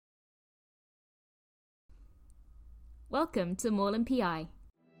Welcome to Moorland PI.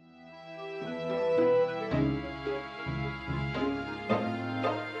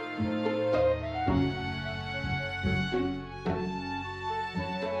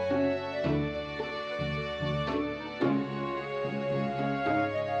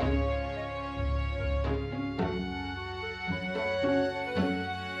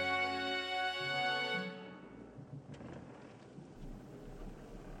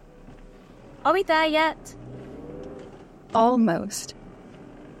 Are we there yet? Almost.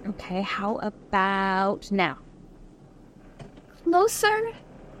 Okay, how about now? Closer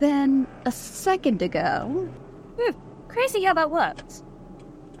than a second ago. Crazy how that works.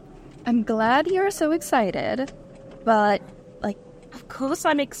 I'm glad you're so excited, but, Of course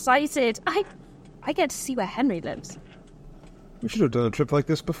I'm excited. I get to see where Henry lives. We should have done a trip like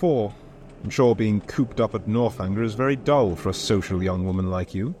this before. I'm sure being cooped up at Northanger is very dull for a social young woman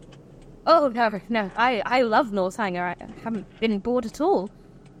like you. Oh, no. I love Northanger. I haven't been bored at all.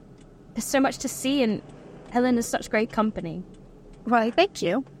 There's so much to see, and Helen is such great company. why, thank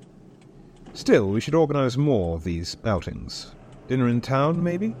you. Still, we should organise more of these outings. Dinner in town,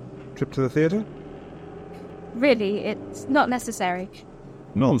 maybe? Trip to the theatre? Really, it's not necessary.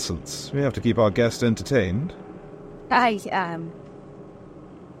 Nonsense. We have to keep our guests entertained. Thank you.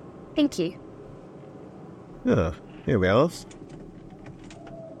 Ah, here we are.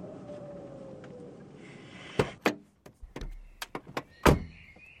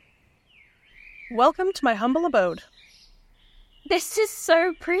 Welcome to my humble abode. This is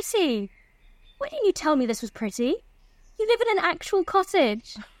so pretty. Why didn't you tell me this was pretty? You live in an actual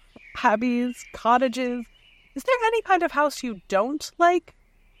cottage. Abbeys, cottages. Is there any kind of house you don't like?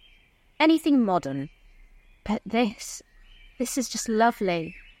 Anything modern. But this is just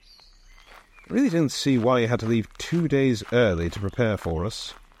lovely. I really didn't see why you had to leave 2 days early to prepare for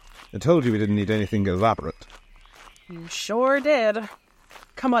us. I told you we didn't need anything elaborate. You sure did.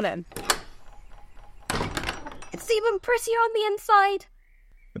 Come on in. It's even prettier on the inside.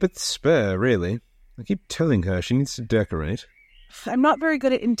 A bit spare, really. I keep telling her she needs to decorate. I'm not very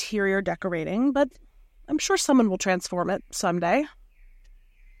good at interior decorating, but I'm sure someone will transform it someday.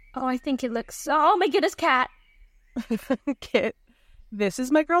 Oh, I think it looks... Oh, my goodness, Cat. Kit, this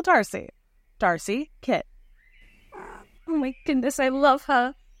is my girl Darcy. Darcy, Kit. Oh, my goodness, I love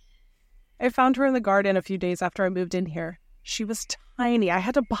her. I found her in the garden a few days after I moved in here. She was tiny. I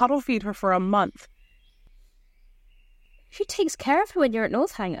had to bottle feed her for a month. Who takes care of her when you're at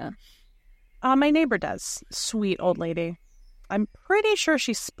Northanger? My neighbor does. Sweet old lady. I'm pretty sure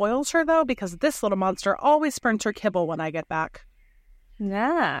she spoils her, though, because this little monster always spurns her kibble when I get back.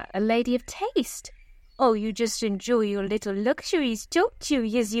 Ah, a lady of taste. Oh, you just enjoy your little luxuries, don't you?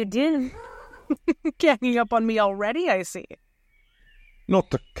 Yes, you do. Ganging up on me already, I see.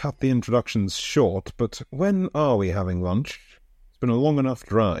 Not to cut the introductions short, but when are we having lunch? It's been a long enough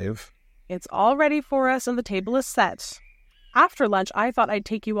drive. It's all ready for us and the table is set. After lunch, I thought I'd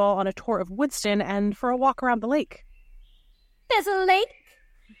take you all on a tour of Woodston and for a walk around the lake. There's a lake?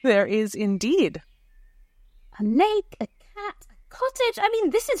 There is indeed. A lake, a cat, a cottage. I mean,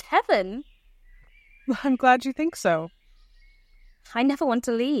 this is heaven. I'm glad you think so. I never want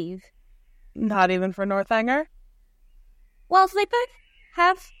to leave. Not even for Northanger? Well, they both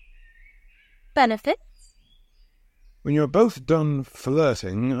have benefits. When you're both done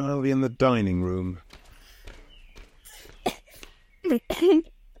flirting, I'll be in the dining room.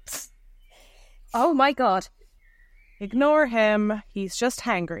 Oh my god. Ignore him. He's just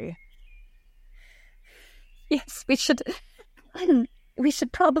hangry. Yes, we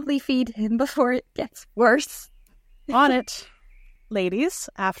should probably feed him before it gets worse. On it. Ladies,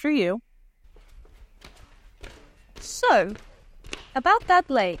 after you. So, about that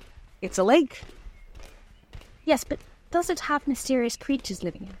lake. It's a lake. Yes, but does it have mysterious creatures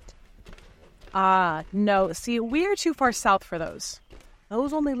living in it? No. See, we're too far south for those.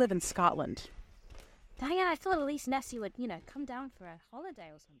 Those only live in Scotland. Dang it, I thought at least Nessie would, come down for a holiday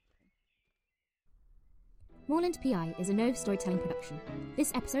or something. Moorland PI is a Nove storytelling production.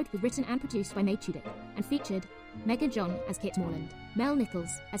 This episode was written and produced by May Tudyk and featured Megan John as Kit Moorland, Mel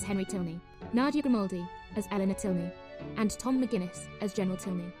Nichols as Henry Tilney, Nadia Grimaldi as Eleanor Tilney, and Tom McGuinness as General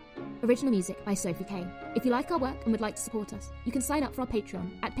Tilney. Original music by Sophie Kay. If you like our work and would like to support us, you can sign up for our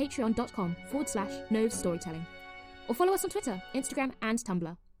Patreon at patreon.com/Nove Storytelling. Or follow us on Twitter, Instagram, and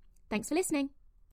Tumblr. Thanks for listening.